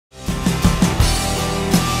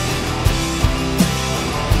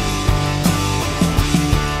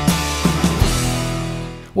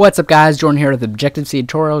What's up guys, Jordan here with Objective-C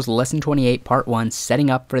Tutorials, Lesson 28, Part 1, Setting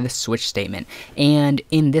Up for the Switch Statement. And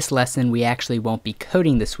in this lesson, we actually won't be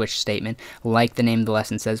coding the switch statement like the name of the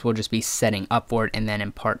lesson says, we'll just be setting up for it, and then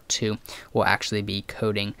in Part 2, we'll actually be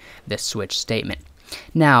coding the switch statement.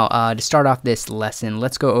 Now, to start off this lesson,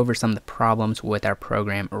 let's go over some of the problems with our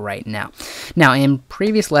program right now. Now, in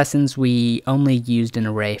previous lessons, we only used an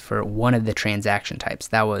array for one of the transaction types,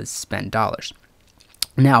 that was spend dollars.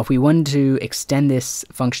 Now, if we wanted to extend this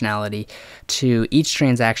functionality to each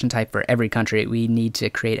transaction type for every country, we need to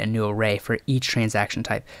create a new array for each transaction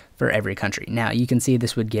type for every country. Now, you can see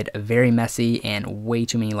this would get very messy and way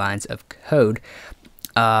too many lines of code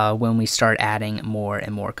when we start adding more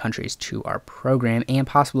and more countries to our program and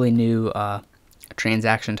possibly new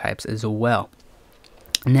transaction types as well.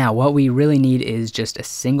 Now, what we really need is just a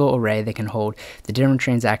single array that can hold the different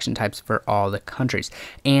transaction types for all the countries.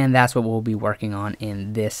 And that's what we'll be working on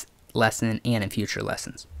in this lesson and in future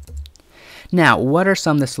lessons. Now, what are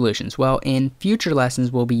some of the solutions? Well, in future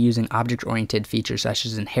lessons, we'll be using object-oriented features such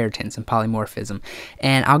as inheritance and polymorphism,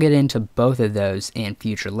 and I'll get into both of those in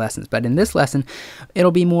future lessons. But in this lesson,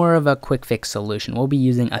 it'll be more of a quick fix solution. We'll be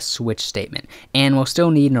using a switch statement, and we'll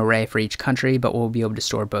still need an array for each country, but we'll be able to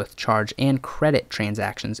store both charge and credit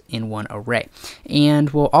transactions in one array. And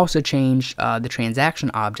we'll also change the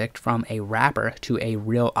transaction object from a wrapper to a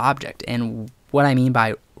real object. And what I mean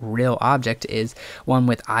by real object is one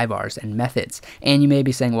with ivars and methods. And you may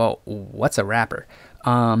be saying, well, what's a wrapper?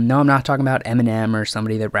 No, I'm not talking about Eminem or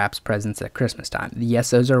somebody that wraps presents at Christmas time. Yes,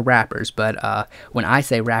 those are wrappers, but when I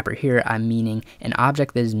say wrapper here, I'm meaning an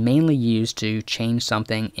object that is mainly used to change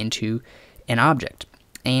something into an object.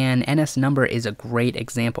 And NS number is a great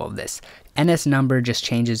example of this. NS number just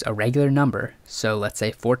changes a regular number, so let's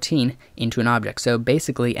say 14, into an object. So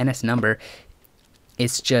basically, NS number,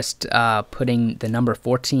 it's just putting the number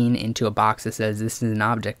 14 into a box that says this is an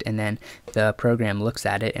object, and then the program looks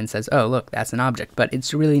at it and says, oh, look, that's an object. But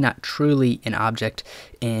it's really not truly an object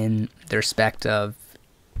in the respect of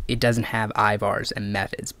it doesn't have ivars and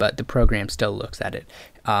methods, but the program still looks at it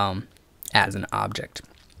as an object.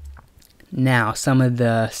 Now, some of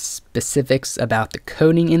the specifics about the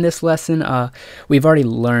coding in this lesson, we've already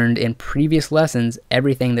learned in previous lessons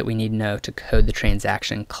everything that we need to know to code the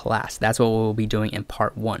transaction class. That's what we'll be doing in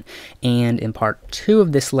Part 1. And in Part 2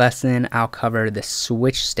 of this lesson, I'll cover the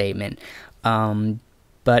switch statement.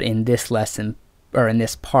 But in this lesson, or in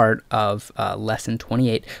this part of Lesson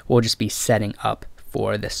 28, we'll just be setting up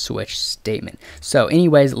for the switch statement. So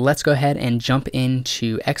anyways, let's go ahead and jump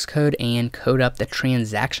into Xcode and code up the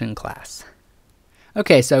transaction class.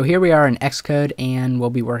 Okay, so here we are in Xcode, and we'll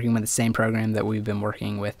be working with the same program that we've been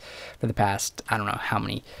working with for the past, I don't know how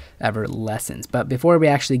many ever lessons. But before we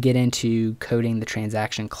actually get into coding the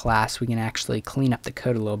transaction class, we can actually clean up the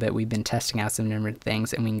code a little bit. We've been testing out some different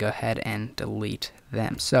things, and we can go ahead and delete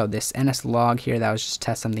them. So this NS log here, that was just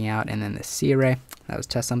test something out, and then the C array, that was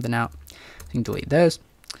test something out. You can delete those.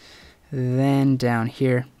 Then down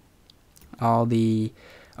here, all the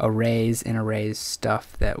arrays and arrays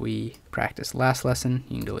stuff that we practiced last lesson,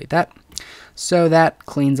 you can delete that. So that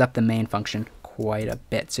cleans up the main function quite a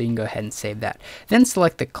bit. So you can go ahead and save that. Then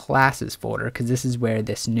select the classes folder, because this is where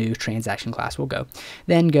this new transaction class will go.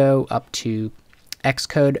 Then go up to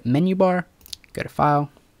Xcode menu bar, go to File,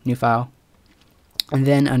 New File, and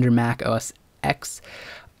then under Mac OS X,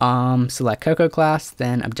 select Cocoa class,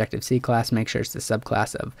 then Objective-C class, make sure it's the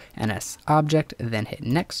subclass of NS object, then hit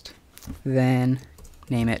next, then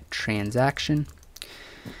name it transaction.m,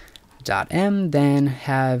 then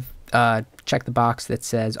have check the box that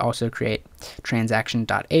says also create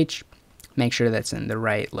transaction.h, make sure that's in the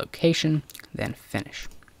right location, then finish.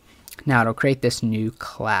 Now it'll create this new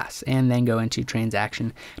class and then go into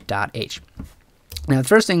transaction.h. Now, the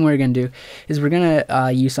first thing we're going to do is we're going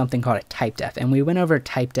to use something called a type def, and we went over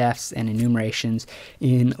type defs and enumerations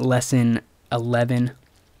in Lesson 11,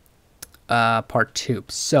 Part 2.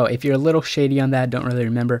 So if you're a little shady on that, don't really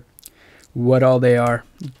remember what all they are,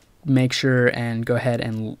 make sure and go ahead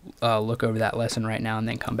and look over that lesson right now and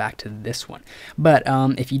then come back to this one. But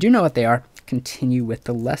if you do know what they are, continue with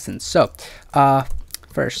the lesson. So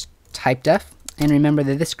first, type def, and remember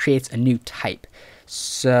that this creates a new type.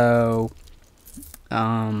 So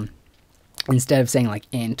instead of saying like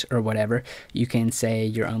int or whatever, you can say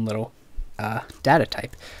your own little data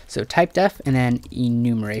type. So type def and then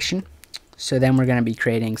enumeration. So then we're going to be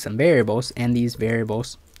creating some variables, and these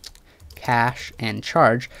variables, cash and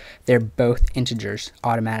charge, they're both integers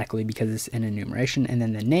automatically because it's an enumeration. And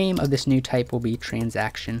then the name of this new type will be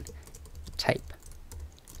transaction type.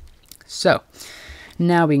 So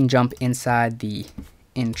now we can jump inside the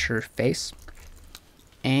interface,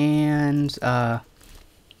 and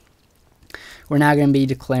we're now going to be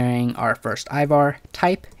declaring our first ivar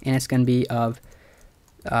type, and it's going to be of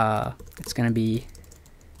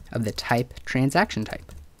the type transaction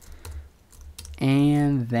type.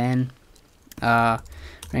 And then we're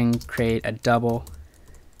going to create a double,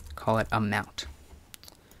 call it amount.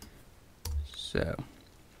 So,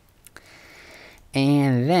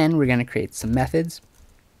 and then we're going to create some methods.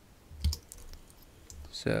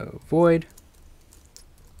 So void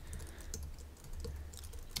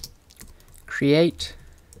create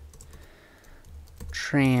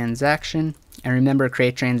transaction, and remember,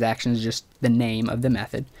 create transaction is just the name of the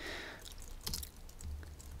method.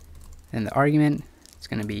 And the argument is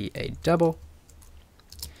going to be a double,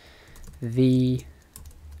 the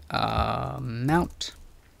amount,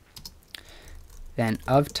 then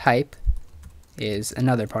of type is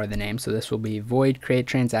another part of the name, so this will be void create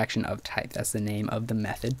transaction of type. That's the name of the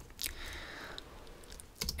method.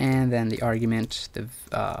 And then the argument, the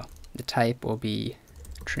type will be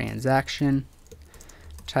transaction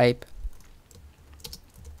type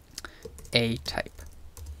a type.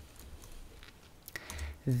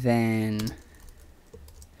 Then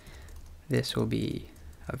this will be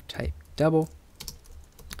of type double,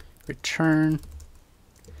 return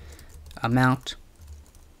amount.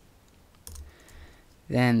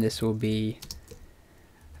 Then this will be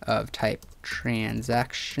of type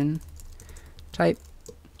transaction type,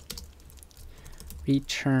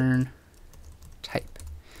 return type.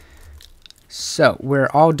 So we're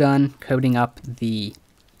all done coding up the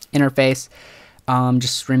interface.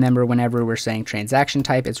 Just remember, whenever we're saying transaction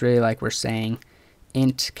type, it's really like we're saying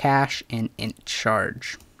int cash and int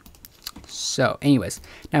charge. So anyways,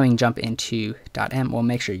 now we can jump into .m. Well,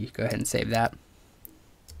 make sure you go ahead and save that.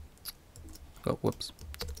 Oh, whoops.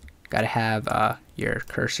 Got to have your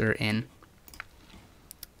cursor in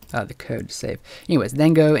the code to save. Anyways,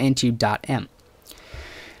 then go into .m.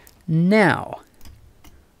 Now,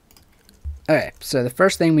 okay, so the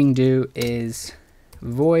first thing we can do is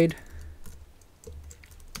void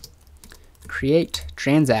create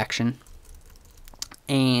transaction,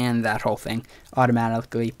 and that whole thing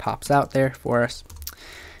automatically pops out there for us.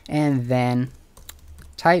 And then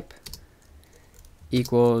type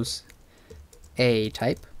equals a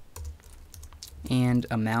type, and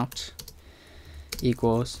amount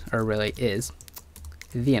equals, or really is,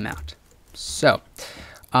 the amount. So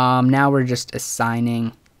now we're just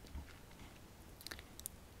assigning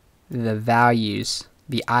the values,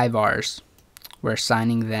 the ivars, we're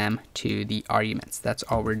assigning them to the arguments. That's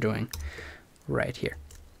all we're doing right here.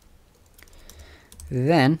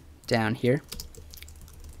 Then down here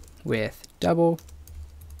with double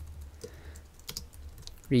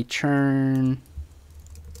return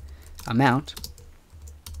amount,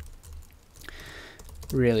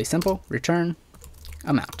 really simple, return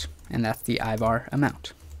amount, and that's the ivar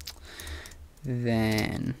amount.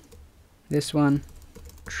 Then this one,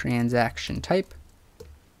 transaction type,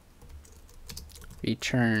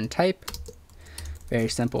 return type, very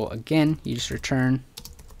simple, again, you just return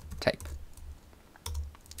type,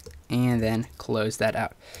 and then close that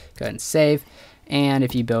out. Go ahead and save, and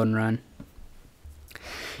if you build and run,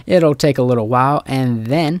 it'll take a little while, and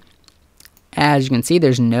then as you can see,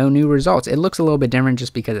 there's no new results. It looks a little bit different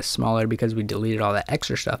just because it's smaller, because we deleted all that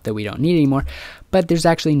extra stuff that we don't need anymore, but there's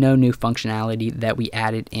actually no new functionality that we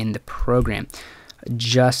added in the program.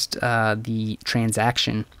 Just the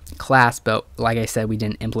transaction class, but like I said, we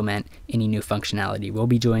didn't implement any new functionality. We'll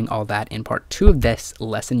be doing all that in part 2 of this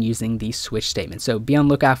lesson using the switch statement. So be on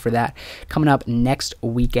the lookout for that coming up next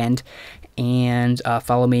weekend, and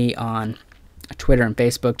follow me on Twitter and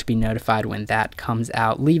Facebook to be notified when that comes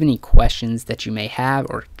out. Leave any questions that you may have,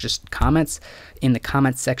 or just comments in the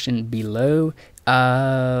comments section below.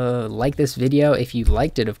 Like this video if you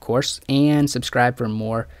liked it, of course, and subscribe for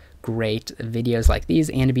more great videos like these,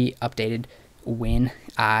 and to be updated when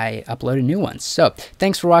I upload a new one. So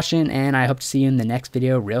thanks for watching, and I hope to see you in the next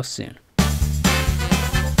video real soon.